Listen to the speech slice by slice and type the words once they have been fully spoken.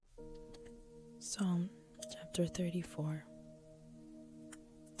Psalm chapter 34.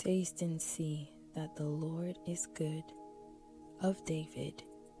 Taste and see that the Lord is good, of David,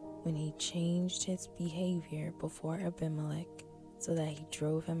 when he changed his behavior before Abimelech, so that he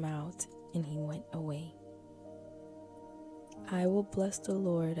drove him out and he went away. I will bless the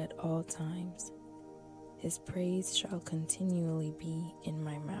Lord at all times. His praise shall continually be in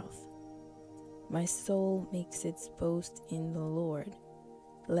my mouth. My soul makes its boast in the Lord.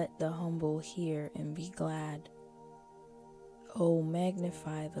 Let the humble hear and be glad. Oh,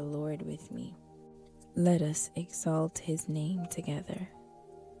 magnify the Lord with me. Let us exalt his name together.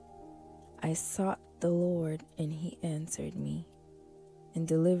 I sought the Lord, and he answered me, and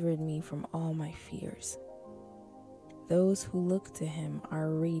delivered me from all my fears. Those who look to him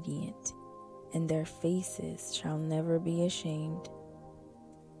are radiant, and their faces shall never be ashamed.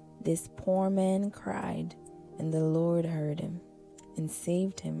 This poor man cried, and the Lord heard him, and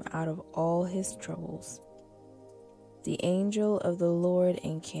saved him out of all his troubles. The angel of the Lord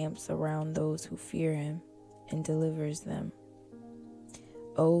encamps around those who fear him, and delivers them.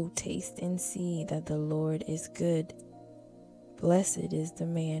 Oh, taste and see that the Lord is good. Blessed is the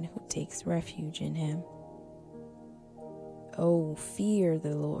man who takes refuge in him. Oh, fear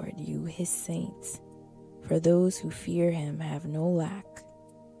the Lord, you his saints, for those who fear him have no lack.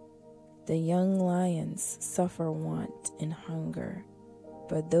 The young lions suffer want and hunger,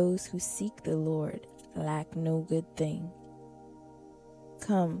 but those who seek the Lord lack no good thing.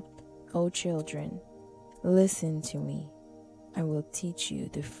 Come, O children, listen to me. I will teach you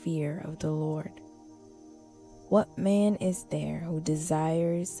the fear of the Lord. What man is there who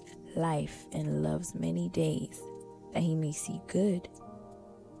desires life and loves many days, that he may see good?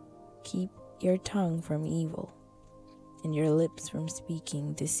 Keep your tongue from evil, and your lips from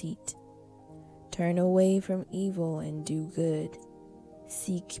speaking deceit. Turn away from evil and do good.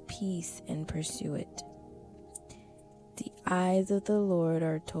 Seek peace and pursue it. The eyes of the Lord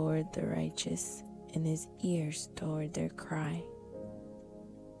are toward the righteous, and his ears toward their cry.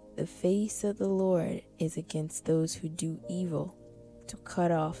 The face of the Lord is against those who do evil, to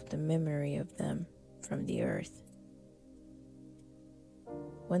cut off the memory of them from the earth.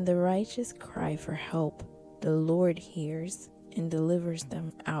 When the righteous cry for help, the Lord hears and delivers them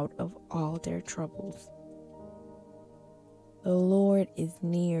out of all their troubles. The Lord is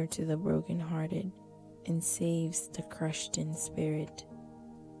near to the brokenhearted, and saves the crushed in spirit.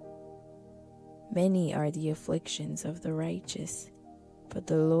 Many are the afflictions of the righteous, but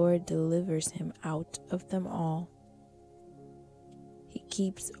the Lord delivers him out of them all. He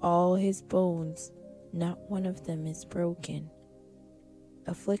keeps all his bones, not one of them is broken.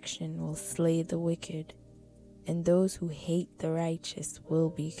 Affliction will slay the wicked, and those who hate the righteous will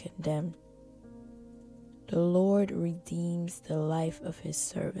be condemned. The Lord redeems the life of his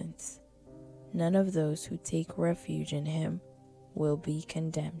servants. None of those who take refuge in him will be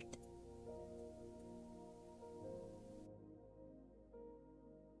condemned.